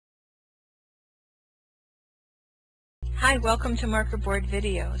Hi, welcome to Marker Board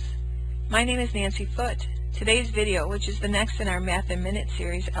Videos. My name is Nancy Foote. Today's video, which is the next in our Math in Minutes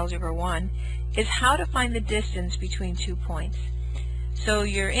series, Algebra 1, is how to find the distance between 2 points. So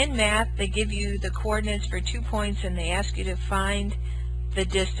you're in math, they give you the coordinates for 2 points and they ask you to find the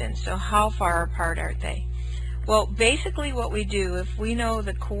distance. So how far apart are they? Well, basically what we do, if we know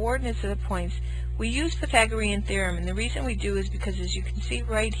the coordinates of the points, we use Pythagorean theorem, and the reason we do is because, as you can see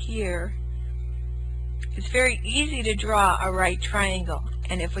right here, it's very easy to draw a right triangle,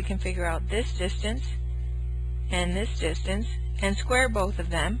 and if we can figure out this distance and square both of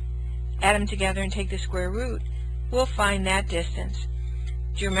them, add them together and take the square root, we'll find that distance.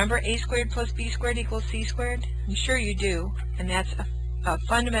 Do you remember a squared plus b squared equals c squared? I'm sure you do, and that's a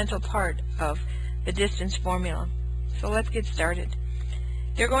fundamental part of the distance formula. So let's get started.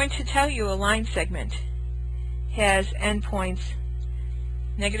 They're going to tell you a line segment has endpoints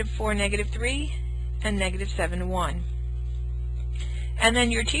 -4, -3, and -7, 1. And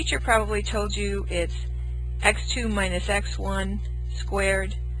then your teacher probably told you it's x2 minus x1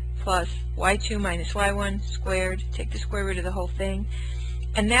 squared plus y2 minus y1 squared. Take the square root of the whole thing.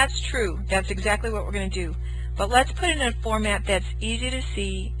 And that's true. That's exactly what we're going to do. But let's put it in a format that's easy to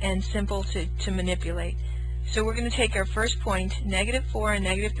see and simple to manipulate. So we're going to take our first point, -4 and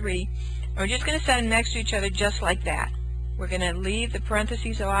 -3, and we're just going to set them next to each other just like that. We're going to leave the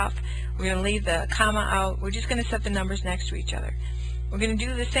parentheses off. We're going to leave the comma out. We're just going to set the numbers next to each other. We're going to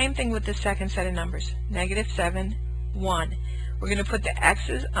do the same thing with the second set of numbers, -7, 1. We're going to put the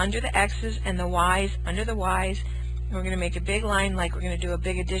x's under the x's and the y's under the y's. And we're going to make a big line like we're going to do a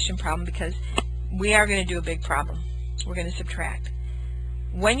big addition problem, because we are going to do a big problem. We're going to subtract.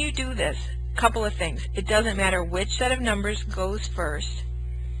 When you do this, a couple of things. It doesn't matter which set of numbers goes first.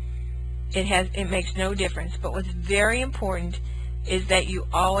 It makes no difference. But what's very important is that you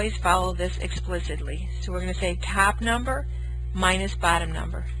always follow this explicitly. So we're going to say top number minus bottom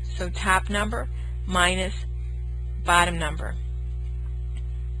number. So top number minus bottom number.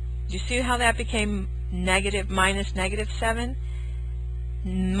 Do you see how that became negative minus -7?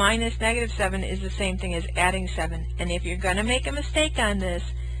 Minus -7 is the same thing as adding 7. And if you're going to make a mistake on this,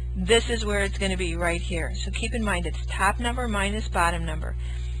 this is where it's going to be right here. So keep in mind it's top number minus bottom number.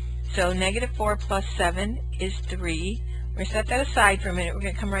 So -4 plus 7 is 3. We're going to set that aside for a minute. We're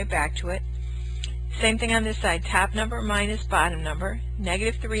going to come right back to it. Same thing on this side. Top number minus bottom number.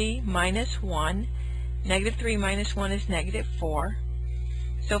 -3 minus 1. -3 minus 1 is -4.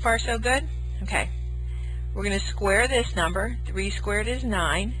 So far so good? Okay. We're going to square this number. 3 squared is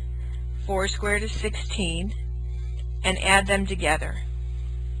 9. 4 squared is 16. And add them together.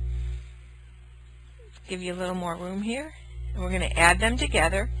 Let's give you a little more room here. And we're going to add them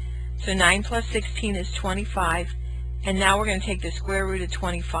together. So 9 plus 16 is 25. And now we're going to take the square root of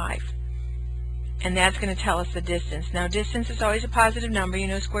 25. And that's going to tell us the distance. Now distance is always a positive number. You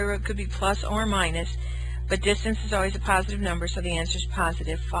know, square root could be plus or minus. But distance is always a positive number, so the answer is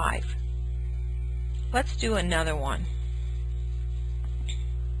positive 5. Let's do another one.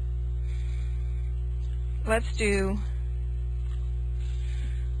 Let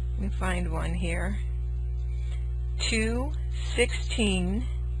me find one here. 2, 16,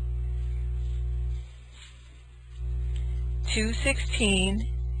 2, 16,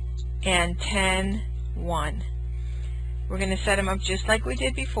 and 10, 1. We're going to set them up just like we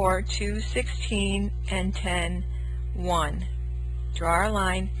did before, 2, 16, and 10, 1. Draw our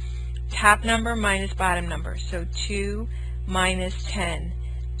line. Top number minus bottom number. So 2 minus 10.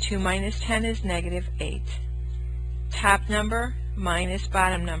 2 minus 10 is -8. Top number minus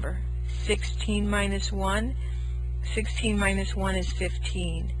bottom number. 16 minus 1. 16 minus 1 is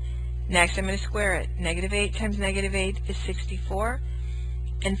 15. Next I'm going to square it. -8 times -8 is 64.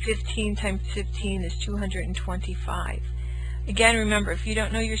 And 15 times 15 is 225. Again, remember, if you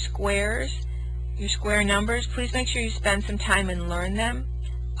don't know your squares, your square numbers, please make sure you spend some time and learn them.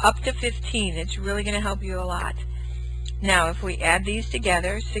 Up to 15, it's really going to help you a lot. Now, if we add these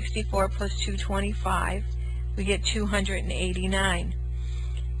together, 64 plus 225, we get 289.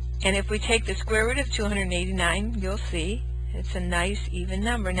 And if we take the square root of 289, you'll see it's a nice even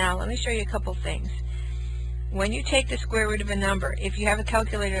number. Now, let me show you a couple things. When you take the square root of a number, if you have a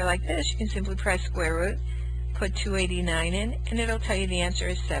calculator like this, you can simply press square root, put 289 in, and it'll tell you the answer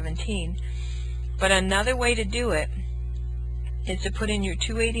is 17. But another way to do it is to put in your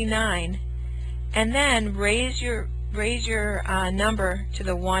 289 and then raise your number to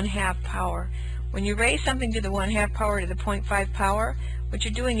the 1/2 power. When you raise something to the 1/2 power to the 0.5 power, what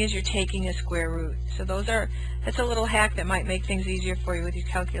you're doing is you're taking a square root. So that's a little hack that might make things easier for you with your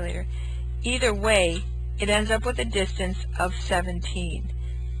calculator. Either way, it ends up with a distance of 17.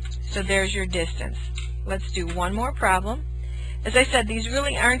 So there's your distance. Let's do one more problem. As I said, these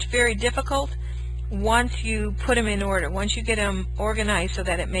really aren't very difficult once you put them in order, once you get them organized so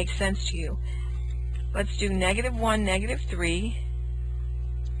that it makes sense to you. Let's do -1, -3,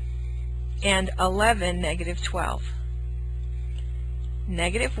 and 11, -12.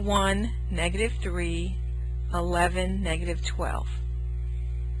 -1, -3, 11, -12.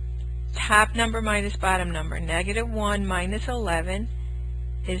 Top number minus bottom number. -1 minus 11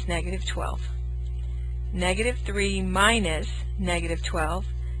 is -12. -3 minus -12,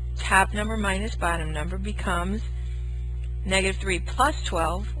 top number minus bottom number, becomes -3 plus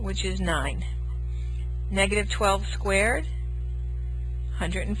 12, which is 9. -12 squared,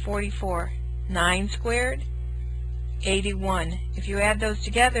 144. 9 squared, 81. If you add those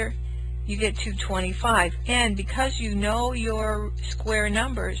together, you get 225. And because you know your square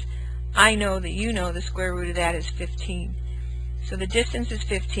numbers, I know that you know the square root of that is 15. So the distance is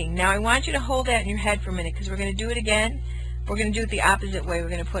 15. Now I want you to hold that in your head for a minute, because we're going to do it again. We're going to do it the opposite way. We're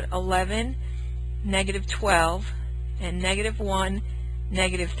going to put 11, -12, and -1,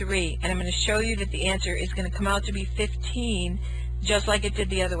 -3. And I'm going to show you that the answer is going to come out to be 15, just like it did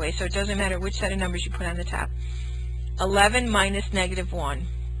the other way. So it doesn't matter which set of numbers you put on the top. 11 minus -1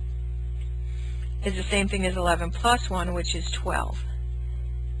 is the same thing as 11 plus 1, which is 12.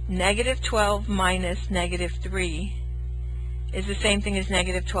 -12 minus -3 is the same thing as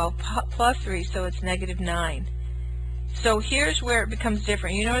 -12 plus 3, so it's -9. So here's where it becomes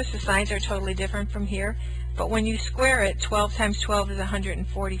different. You notice the signs are totally different from here, but when you square it, 12 times 12 is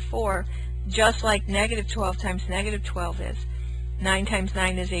 144, just like -12 times -12 is. 9 times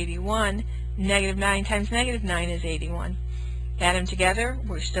 9 is 81, -9 times -9 is 81. Add them together,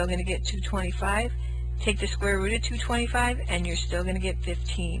 we're still going to get 225. Take the square root of 225, and you're still going to get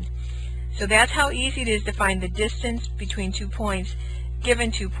 15. So that's how easy it is to find the distance between 2 points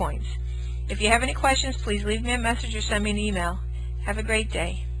given 2 points. If you have any questions, please leave me a message or send me an email. Have a great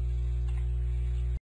day.